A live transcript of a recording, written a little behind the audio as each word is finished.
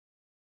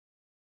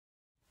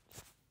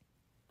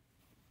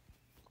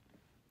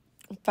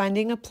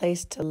finding a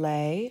place to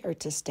lay or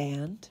to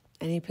stand,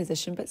 any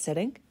position but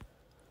sitting.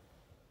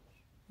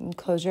 And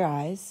close your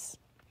eyes.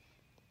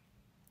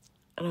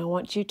 And I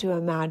want you to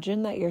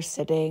imagine that you're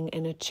sitting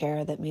in a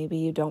chair that maybe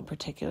you don't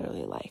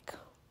particularly like.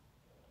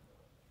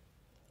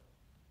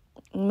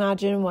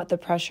 Imagine what the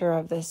pressure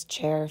of this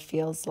chair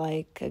feels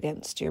like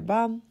against your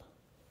bum,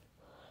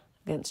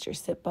 against your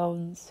sit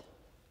bones.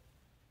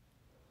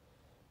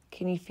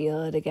 Can you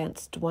feel it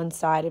against one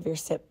side of your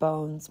sit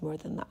bones more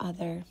than the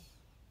other?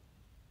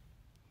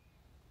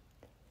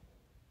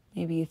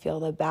 Maybe you feel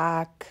the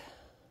back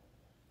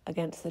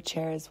against the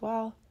chair as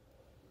well,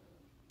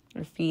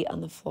 or feet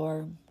on the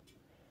floor.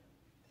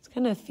 Just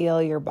kind of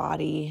feel your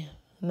body,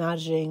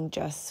 imagining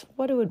just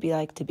what it would be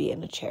like to be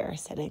in a chair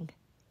sitting.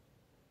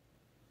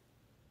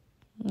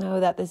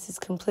 Know that this is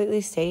completely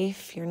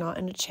safe. You're not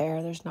in a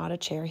chair. There's not a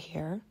chair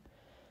here.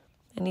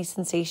 Any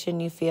sensation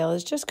you feel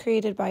is just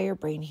created by your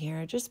brain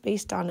here, just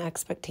based on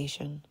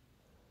expectation.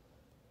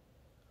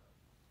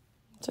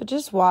 So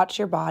just watch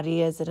your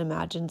body as it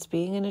imagines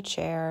being in a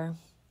chair,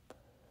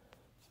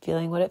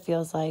 feeling what it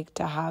feels like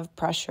to have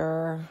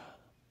pressure,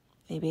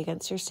 maybe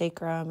against your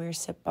sacrum or your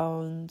sit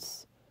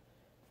bones,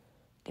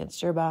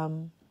 against your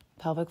bum,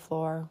 pelvic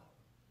floor.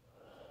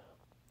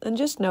 And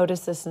just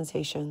notice the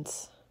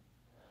sensations.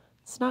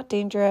 It's not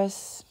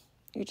dangerous.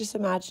 You're just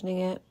imagining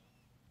it.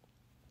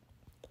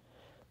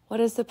 What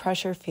does the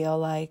pressure feel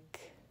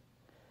like?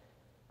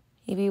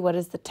 Maybe what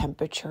does the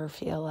temperature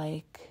feel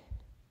like?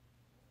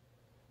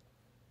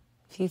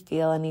 If you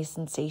feel any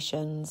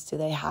sensations, do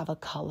they have a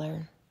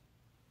color?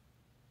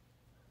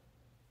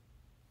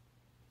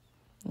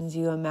 As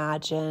you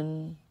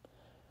imagine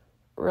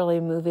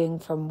really moving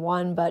from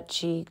one butt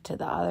cheek to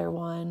the other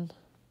one,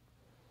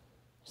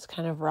 just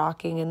kind of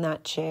rocking in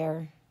that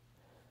chair.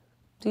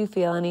 Do you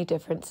feel any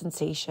different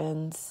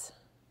sensations?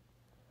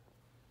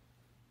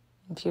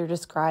 If you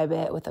describe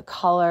it with a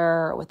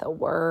color, or with a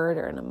word,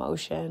 or an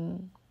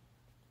emotion,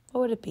 what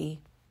would it be?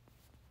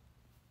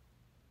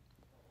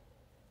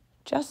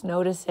 Just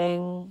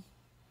noticing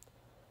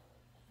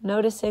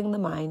the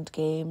mind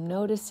game,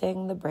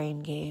 noticing the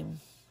brain game.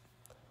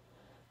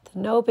 The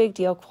no big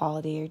deal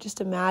quality. You're just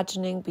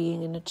imagining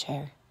being in a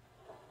chair.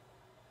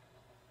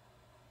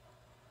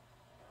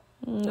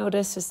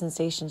 Notice the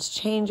sensations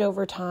change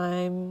over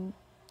time,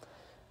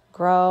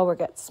 grow or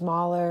get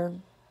smaller.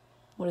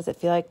 What does it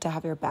feel like to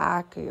have your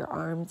back or your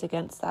arms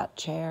against that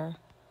chair?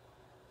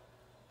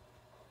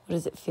 What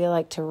does it feel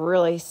like to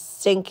really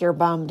sink your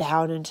bum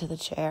down into the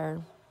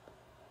chair?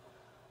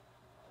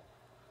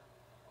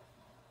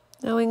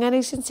 Knowing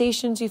any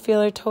sensations you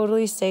feel are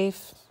totally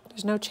safe.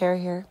 There's no chair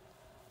here.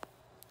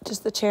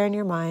 Just the chair in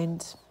your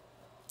mind.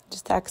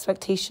 Just the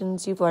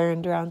expectations you've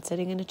learned around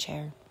sitting in a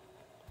chair.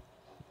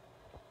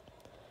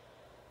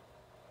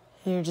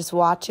 And you're just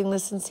watching the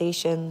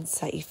sensations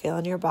that you feel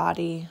in your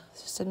body.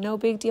 It's just a no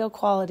big deal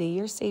quality.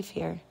 You're safe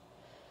here.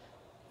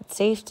 It's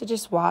safe to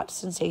just watch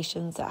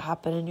sensations that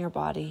happen in your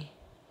body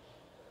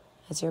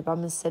as your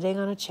bum is sitting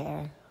on a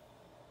chair.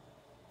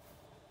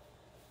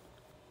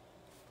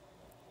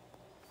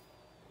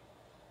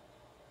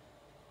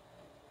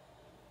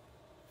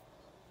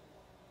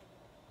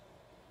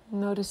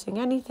 Noticing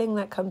anything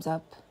that comes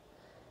up,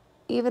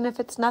 even if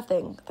it's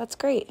nothing, that's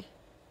great.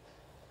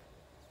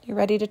 You're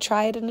ready to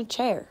try it in a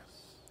chair.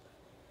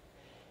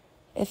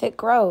 If it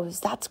grows,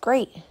 that's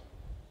great.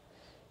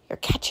 You're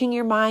catching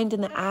your mind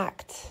in the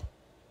act.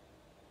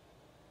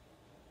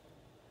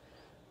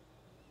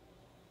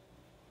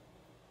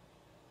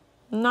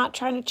 I'm not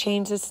trying to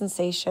change the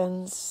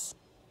sensations,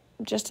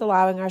 just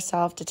allowing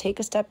ourselves to take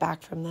a step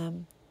back from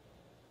them.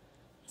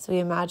 So we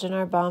imagine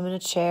our bum in a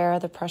chair,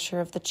 the pressure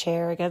of the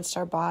chair against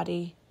our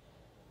body.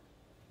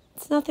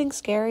 It's nothing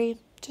scary,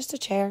 just a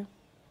chair.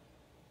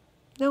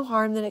 No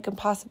harm that it can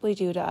possibly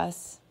do to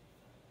us.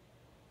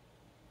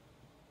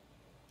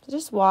 So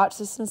just watch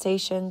the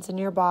sensations in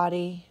your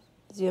body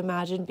as you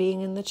imagine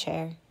being in the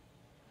chair.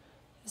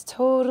 It's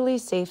totally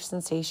safe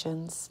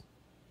sensations,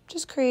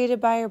 just created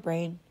by your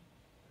brain.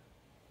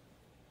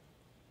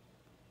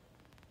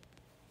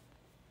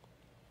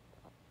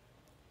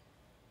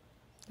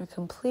 You're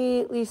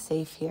completely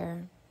safe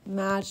here,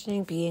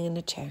 imagining being in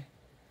a chair.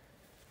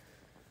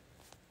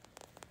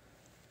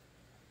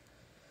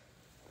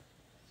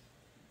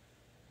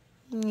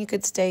 And you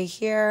could stay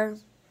here,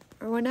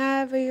 or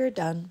whenever you're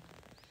done,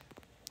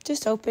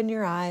 just open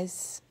your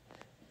eyes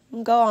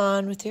and go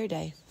on with your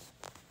day.